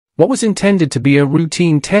What was intended to be a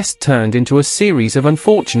routine test turned into a series of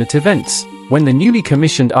unfortunate events, when the newly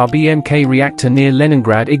commissioned RBMK reactor near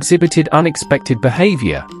Leningrad exhibited unexpected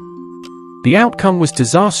behavior. The outcome was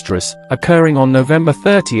disastrous, occurring on November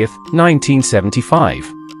 30,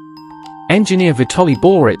 1975. Engineer Vitaly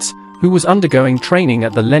Boritz, who was undergoing training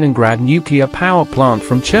at the Leningrad nuclear power plant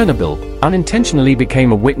from Chernobyl, unintentionally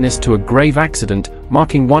became a witness to a grave accident,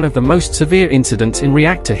 marking one of the most severe incidents in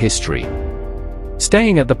reactor history.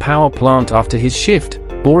 Staying at the power plant after his shift,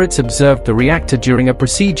 Boritz observed the reactor during a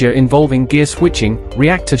procedure involving gear switching,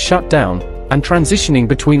 reactor shutdown, and transitioning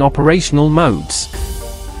between operational modes.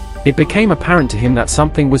 It became apparent to him that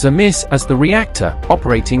something was amiss as the reactor,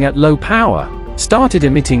 operating at low power, started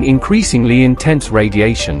emitting increasingly intense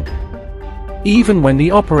radiation. Even when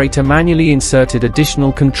the operator manually inserted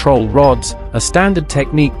additional control rods, a standard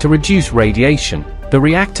technique to reduce radiation, the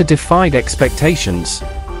reactor defied expectations.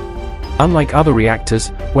 Unlike other reactors,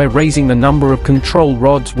 where raising the number of control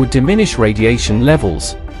rods would diminish radiation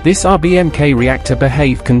levels, this RBMK reactor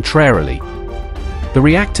behaved contrarily. The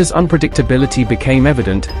reactor's unpredictability became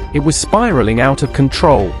evident; it was spiraling out of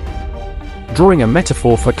control. Drawing a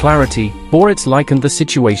metaphor for clarity, Boritz likened the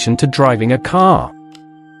situation to driving a car.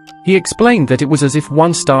 He explained that it was as if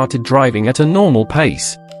one started driving at a normal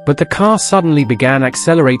pace, but the car suddenly began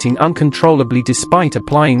accelerating uncontrollably despite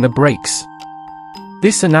applying the brakes.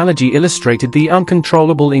 This analogy illustrated the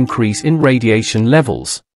uncontrollable increase in radiation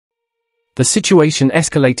levels. The situation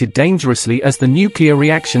escalated dangerously as the nuclear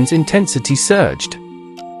reaction's intensity surged.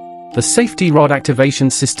 The safety rod activation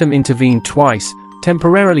system intervened twice,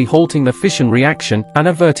 temporarily halting the fission reaction and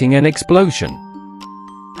averting an explosion.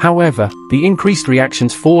 However, the increased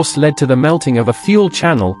reaction's force led to the melting of a fuel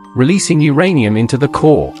channel, releasing uranium into the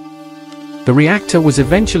core. The reactor was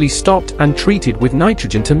eventually stopped and treated with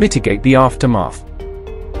nitrogen to mitigate the aftermath.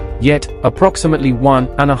 Yet, approximately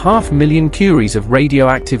 1.5 million curies of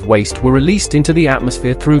radioactive waste were released into the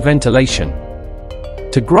atmosphere through ventilation.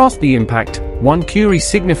 To grasp the impact, 1 curie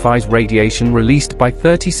signifies radiation released by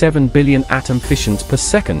 37 billion atom fissions per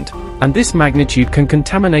second, and this magnitude can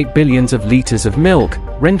contaminate billions of liters of milk,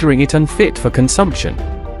 rendering it unfit for consumption.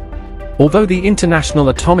 Although the International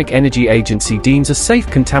Atomic Energy Agency deems a safe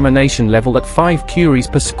contamination level at 5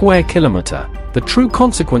 curies per square kilometer, the true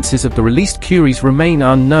consequences of the released curies remain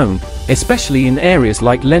unknown, especially in areas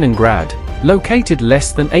like Leningrad, located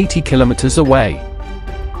less than 80 kilometers away.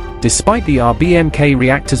 Despite the RBMK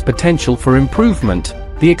reactor's potential for improvement,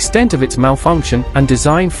 the extent of its malfunction and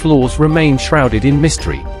design flaws remain shrouded in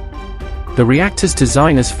mystery. The reactor's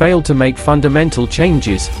designers failed to make fundamental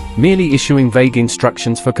changes, merely issuing vague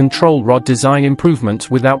instructions for control rod design improvements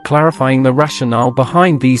without clarifying the rationale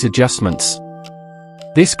behind these adjustments.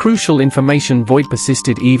 This crucial information void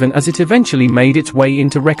persisted even as it eventually made its way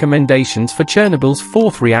into recommendations for Chernobyl's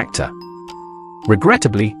fourth reactor.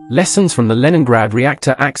 Regrettably, lessons from the Leningrad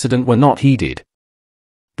reactor accident were not heeded.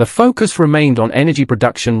 The focus remained on energy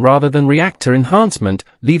production rather than reactor enhancement,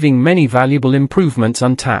 leaving many valuable improvements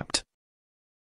untapped.